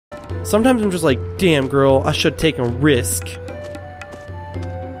Sometimes I'm just like, damn girl, I should take a risk.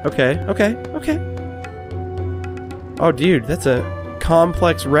 Okay, okay, okay. Oh dude, that's a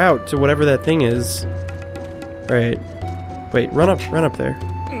complex route to whatever that thing is. Alright. Wait, run up there.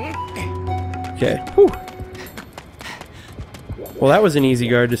 Okay. Whew. Well, that was an easy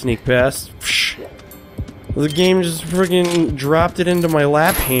guard to sneak past. Psh. The game just friggin' dropped it into my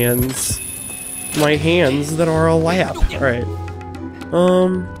lap hands. My hands that are a lap. Alright.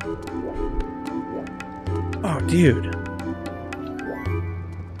 Oh, dude.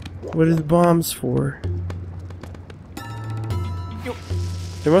 What are the bombs for?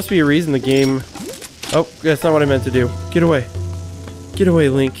 There must be a reason the game... Oh, that's not what I meant to do. Get away. Get away,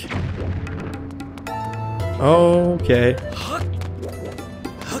 Link. Okay.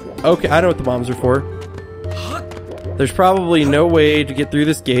 Okay, I know what the bombs are for. There's probably no way to get through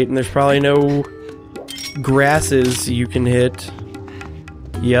this gate, and there's probably no grasses you can hit.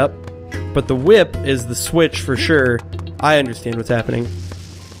 Yep. But the whip is the switch for sure. I understand what's happening.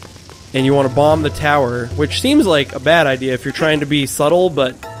 And you want to bomb the tower, which seems like a bad idea if you're trying to be subtle,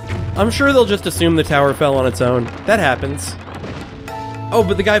 but I'm sure they'll just assume the tower fell on its own. That happens. Oh,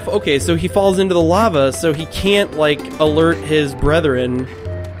 but the guy... Okay, so he falls into the lava, so he can't, like, alert his brethren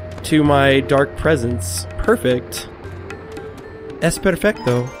to my dark presence. Perfect. Es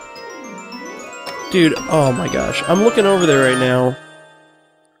perfecto. Dude, oh my gosh. I'm looking over there right now.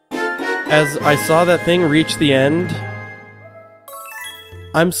 As I saw that thing reach the end,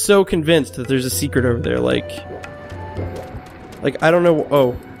 I'm so convinced that there's a secret over there, like, I don't know...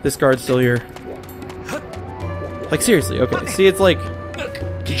 Oh, this guard's still here. Like, seriously, okay. See, it's like,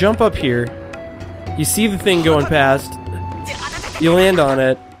 you jump up here, you see the thing going past, you land on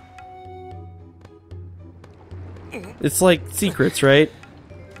it. It's like secrets, right?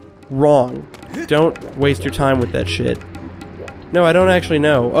 Wrong. Don't waste your time with that shit. No, I don't actually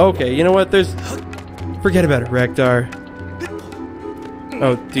know. Okay, you know what? There's... Forget about it, Rekdar.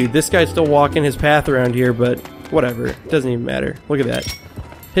 Oh, dude, this guy's still walking his path around here, but whatever. It doesn't even matter. Look at that.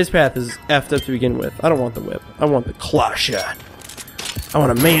 His path is effed up to begin with. I don't want the whip. I want the claw shot. I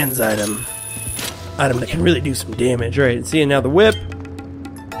want a man's item. Item that can really do some damage. Right, see, and now the whip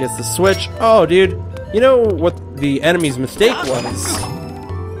gets the switch. Oh, dude. You know what the enemy's mistake was?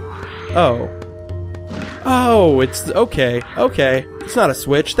 Oh. Oh, it's... Okay, okay. It's not a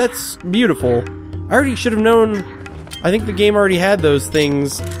switch. That's beautiful. I already should have known... I think the game already had those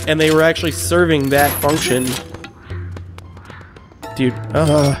things, and they were actually serving that function. Dude,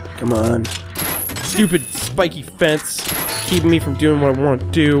 come on. Stupid spiky fence, keeping me from doing what I want to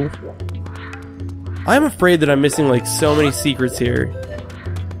do. I'm afraid that I'm missing, like, so many secrets here.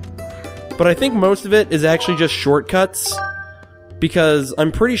 But I think most of it is actually just shortcuts, because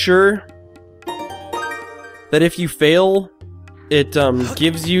I'm pretty sure that if you fail, it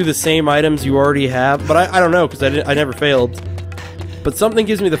gives you the same items you already have, but I don't know, because I never failed. But something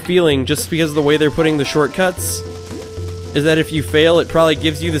gives me the feeling, just because of the way they're putting the shortcuts, is that if you fail, it probably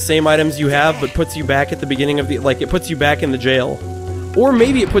gives you the same items you have, but puts you back at the beginning of the... Like, it puts you back in the jail. Or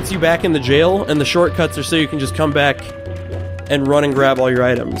maybe it puts you back in the jail, and the shortcuts are so you can just come back and run and grab all your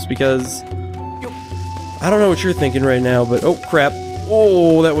items, because... I don't know what you're thinking right now, but... Oh, crap.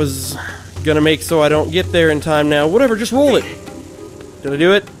 Oh, that was gonna make so I don't get there in time now. Whatever, just roll it. Did I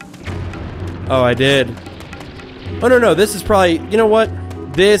do it? Oh, I did. Oh, no, this is probably... You know what?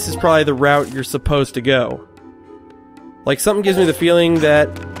 This is probably the route you're supposed to go. Like, something gives me the feeling that...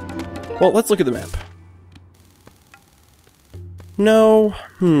 Well, let's look at the map. No.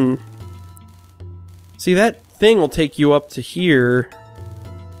 See, that thing will take you up to here.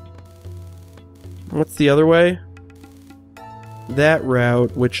 What's the other way? That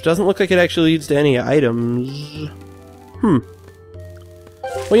route, which doesn't look like it actually leads to any items. Well,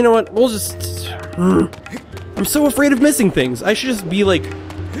 you know what? We'll just... I'm so afraid of missing things. I should just be like...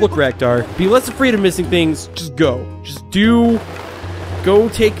 Look, Rekdar, be less afraid of missing things. Just go. Just do... Go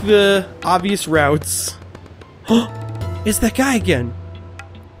take the obvious routes. It's that guy again.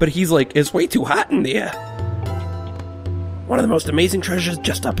 But he's like, it's way too hot in there. One of the most amazing treasures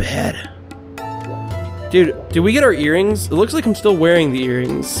just up ahead. Dude, did we get our earrings? It looks like I'm still wearing the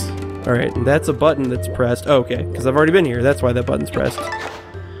earrings. Alright, and that's a button that's pressed. Oh, okay, because I've already been here. That's why that button's pressed.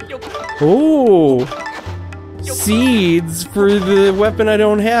 Oh! Seeds for the weapon I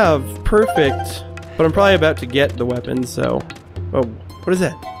don't have. Perfect. But I'm probably about to get the weapon, so... Oh, what is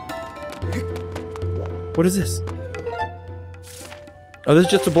that? What is this? Oh, this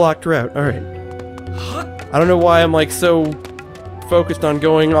is just a blocked route. Alright. I don't know why I'm like so focused on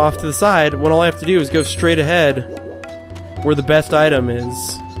going off to the side when all I have to do is go straight ahead where the best item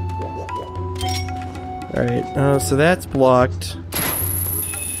is. Alright, so that's blocked.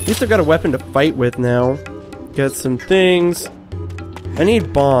 least I've got a weapon to fight with now. Got some things. I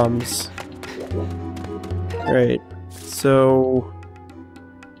need bombs. Right. So...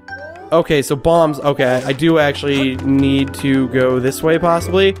 Okay, so bombs. Okay, I do actually need to go this way,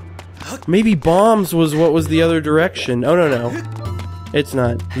 possibly. Maybe bombs was what was the other direction. Oh, no. It's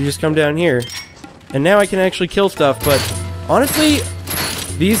not. You just come down here. And now I can actually kill stuff, but... Honestly,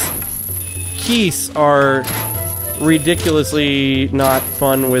 these keys are ridiculously not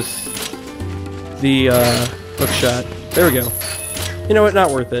fun with the hookshot. There we go. You know what? Not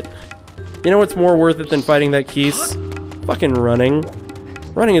worth it. You know what's more worth it than fighting that keys? Fucking running.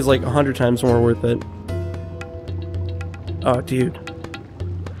 Running is like 100 times more worth it. Oh, dude.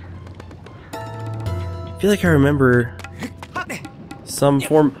 I feel like I remember some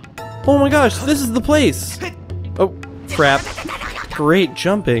form... Oh my gosh, this is the place! Oh, crap. Great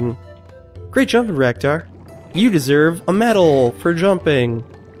jumping. Great jumping, Raktar. You deserve a medal for jumping.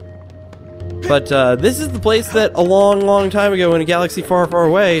 But, this is the place that a long time ago in a galaxy far, far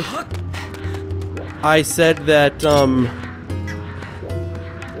away, I said that,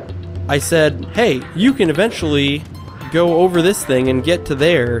 I said, hey, you can eventually go over this thing and get to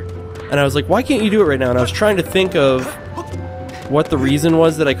there. And I was like, why can't you do it right now? And I was trying to think of what the reason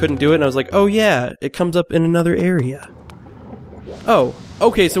was that I couldn't do it, and I was like, oh yeah, it comes up in another area. Oh,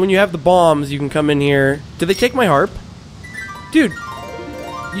 okay, so when you have the bombs, you can come in here. Did they take my harp? Dude,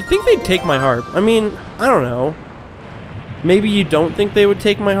 you'd think they'd take my harp. I mean, I don't know. Maybe you don't think they would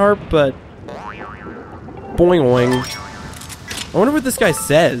take my harp, but... Boing oing. I wonder what this guy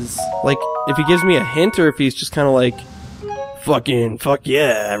says. Like, if he gives me a hint, or if he's just kind of like... Fuck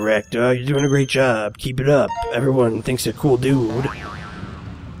yeah, Raktar, you're doing a great job. Keep it up. Everyone thinks you're a cool dude.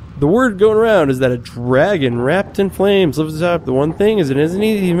 The word going around is that a dragon wrapped in flames lives atop. The one thing is, it isn't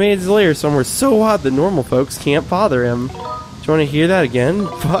easy. He made his lair somewhere so hot that normal folks can't bother him. Do you want to hear that again?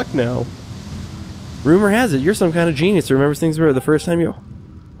 Fuck no. Rumor has it you're some kind of genius who remembers things were the first time you...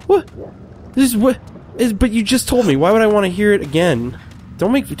 What? This is what... But you just told me. Why would I want to hear it again?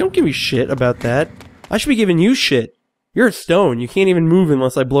 Don't give me shit about that. I should be giving you shit. You're a stone. You can't even move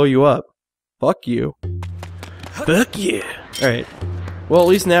unless I blow you up. Fuck you. Fuck yeah. Alright. Well, at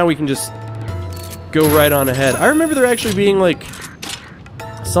least now we can just go right on ahead. I remember there actually being, like,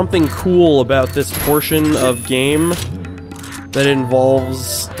 something cool about this portion of game that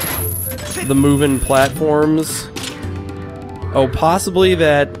involves the moving platforms. Oh, possibly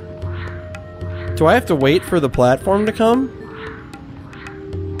that... Do I have to wait for the platform to come?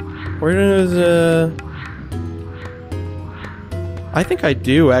 Where does, I think I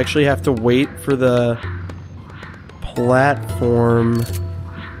do actually have to wait for the platform.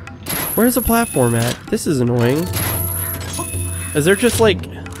 Where's the platform at? This is annoying. Is there just, like,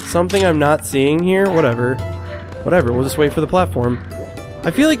 something I'm not seeing here? Whatever. Whatever, we'll just wait for the platform.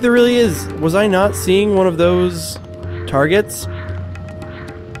 I feel like there really is. Was I not seeing one of those targets?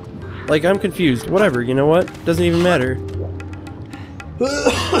 Like, I'm confused. Whatever, you know what? Doesn't even matter.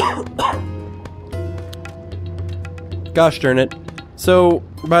 Gosh darn it. So,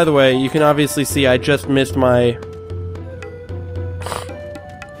 by the way, you can obviously see I just missed my...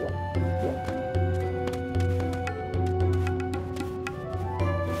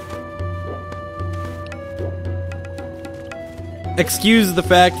 Excuse the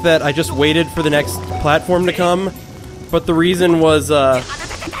fact that I just waited for the next platform to come, but the reason was,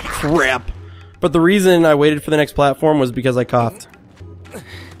 crap. But the reason I waited for the next platform was because I coughed.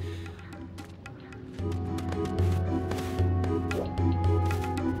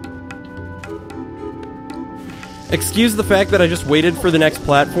 Excuse the fact that I just waited for the next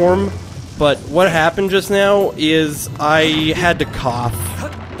platform, but what happened just now is I had to cough.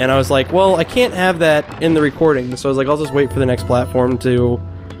 And I was like, well, I can't have that in the recording, so I was like, I'll just wait for the next platform to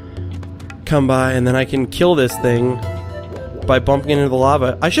come by, and then I can kill this thing by bumping into the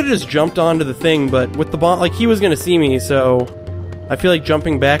lava. I should have just jumped onto the thing, but with the bomb, like, he was gonna see me, so I feel like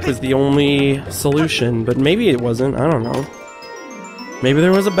jumping back was the only solution, but maybe it wasn't, I don't know. Maybe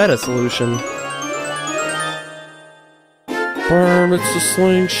there was a better solution. It's a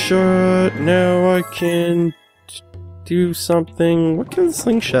slingshot, now I can do something. What can the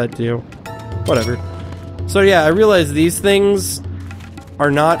slingshot do? Whatever. So yeah, I realize these things are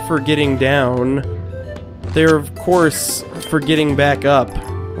not for getting down. They're, of course, for getting back up.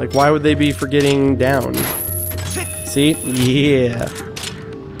 Like, why would they be for getting down? See? Yeah.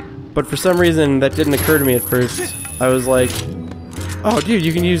 But for some reason, that didn't occur to me at first. I was like, oh, dude,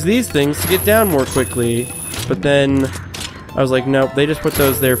 you can use these things to get down more quickly. But then I was like, nope, they just put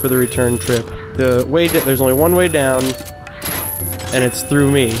those there for the return trip. The way there's only one way down, and it's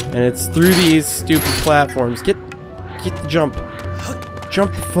through me, and it's through these stupid platforms. Get the jump.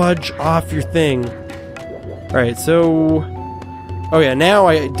 Jump the fudge off your thing. Alright, so... Oh yeah, now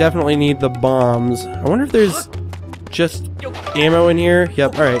I definitely need the bombs. I wonder if there's just ammo in here?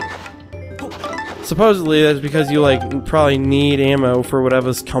 Yep, alright. Supposedly that's because you, like, probably need ammo for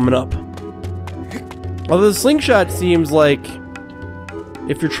whatever's coming up. Although the slingshot seems like,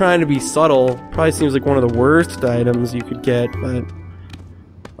 if you're trying to be subtle, probably seems like one of the worst items you could get, but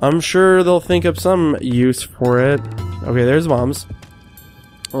I'm sure they'll think of some use for it. Okay, there's bombs.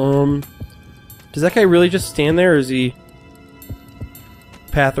 Does that guy really just stand there, or is he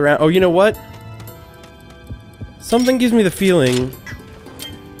path around? Oh, you know what? Something gives me the feeling.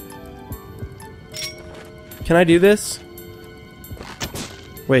 Can I do this?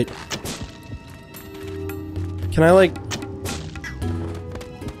 Wait. Can I, like...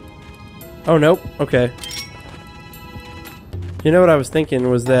 Oh, nope. Okay. You know what I was thinking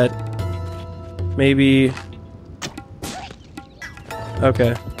was that... Maybe...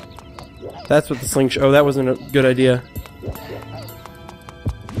 Okay. That's what the slingshot... Oh, that wasn't a good idea.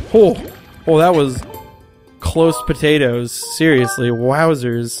 Oh! Oh, that was... close potatoes. Seriously,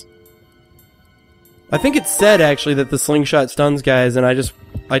 wowzers. I think it said, actually, that the slingshot stuns guys, and I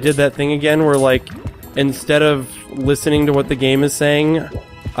did that thing again where, like, instead of listening to what the game is saying,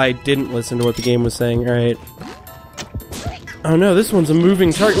 I didn't listen to what the game was saying. Alright. Oh no, this one's a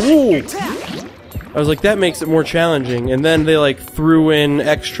moving target. Ooh! I was like, that makes it more challenging. And then they, like, threw in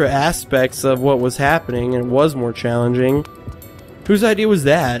extra aspects of what was happening, and it was more challenging. Whose idea was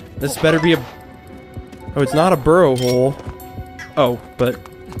that? This better be a... Oh, it's not a burrow hole. Oh, but...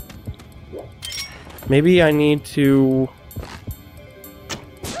 Maybe I need to...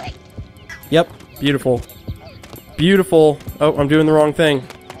 Yep, beautiful. Beautiful. Oh, I'm doing the wrong thing.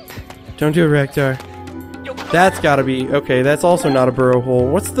 Don't do it, Rektar. That's gotta be... Okay, that's also not a burrow hole.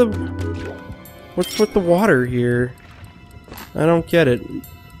 What's with the water here? I don't get it.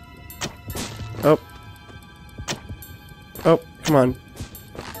 Oh. Oh, come on.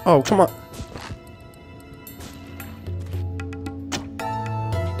 Oh, come on.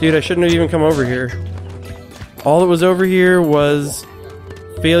 Dude, I shouldn't have even come over here. All that was over here was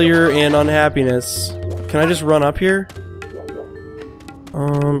failure and unhappiness. Can I just run up here?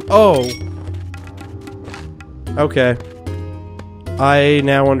 Oh! Okay. I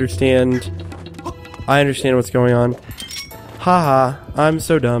now understand. I understand what's going on. Haha, I'm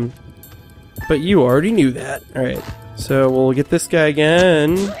so dumb. But you already knew that. Alright, so we'll get this guy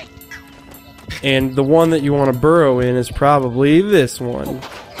again. And the one that you want to burrow in is probably this one.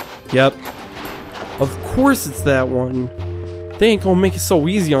 Yep. Of course it's that one. They ain't gonna make it so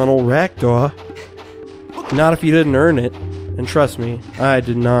easy on old Rakdor. Not if you didn't earn it. And trust me, I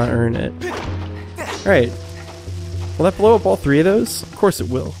did not earn it. Alright. Will that blow up all three of those? Of course it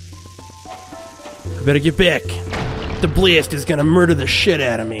will. I better get back. The blast is gonna murder the shit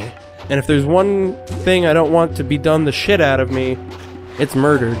out of me. And if there's one thing I don't want to be done the shit out of me, it's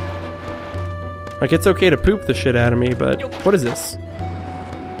murdered. Like, it's okay to poop the shit out of me, but... What is this?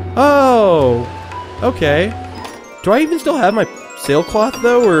 Oh! Okay. Do I even still have my sailcloth,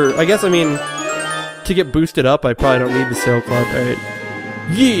 though? Or, I guess, I mean, to get boosted up, I probably don't need the sailcloth. Alright.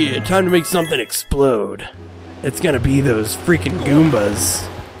 Yeah, time to make something explode. It's gonna be those freaking Goombas.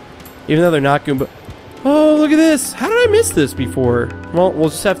 Even though they're not Goomba... Oh, look at this! How did I miss this before? Well, we'll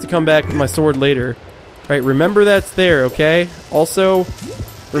just have to come back with my sword later. Alright, remember that's there, okay? Also,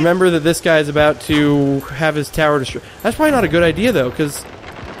 remember that this guy's about to have his tower destroyed. That's probably not a good idea, though, because...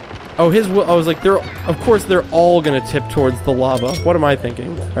 Oh, I was like, of course they're all gonna tip towards the lava. What am I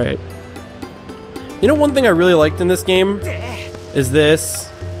thinking? Alright. You know, one thing I really liked in this game is this.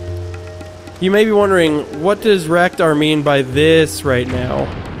 You may be wondering, what does Rakdar mean by this right now?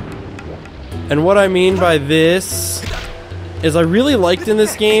 And what I mean by this is I really liked in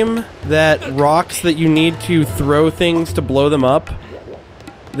this game that rocks that you need to throw things to blow them up,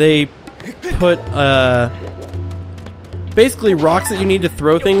 they put, basically rocks that you need to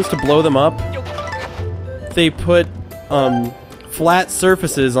throw things to blow them up, they put, flat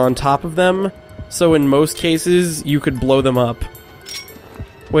surfaces on top of them, so in most cases you could blow them up.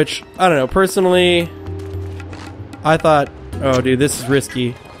 Which, I don't know, personally, I thought, oh dude, this is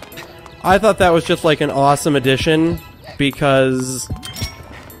risky. I thought that was just like an awesome addition, because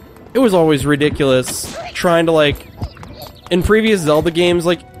it was always ridiculous trying to, like, in previous Zelda games,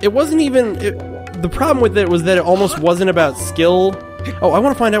 like, it wasn't even, the problem with it was that it almost wasn't about skill. Oh, I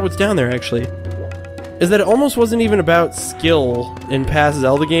want to find out what's down there, actually. Is that it almost wasn't even about skill in past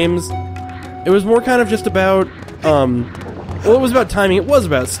Zelda games. It was more kind of just about, well, it was about timing, it was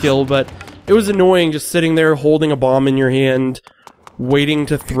about skill, but it was annoying just sitting there holding a bomb in your hand, waiting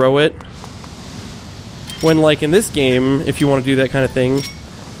to throw it. When, like, in this game, if you want to do that kind of thing,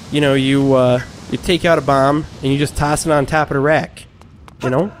 you know, you take out a bomb and you just toss it on top of the rack. You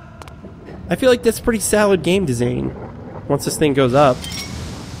know? I feel like that's pretty solid game design once this thing goes up.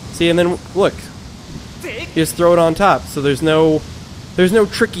 See, and then, look. You just throw it on top, so there's no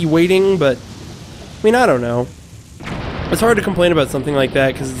tricky waiting, but, I mean, I don't know. It's hard to complain about something like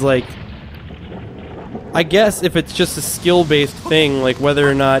that, because it's like, I guess if it's just a skill-based thing, like whether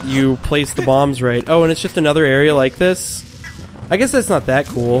or not you place the bombs right. Oh, and it's just another area like this? I guess that's not that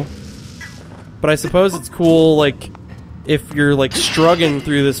cool. But I suppose it's cool, like, if you're, like, struggling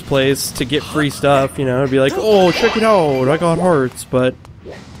through this place to get free stuff, you know, it'd be like, oh, check it out, I got hearts, but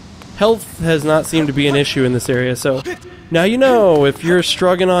health has not seemed to be an issue in this area, so now you know, if you're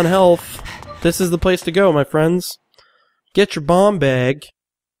struggling on health, this is the place to go, my friends. Get your bomb bag,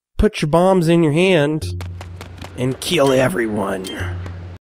 put your bombs in your hand, and kill everyone.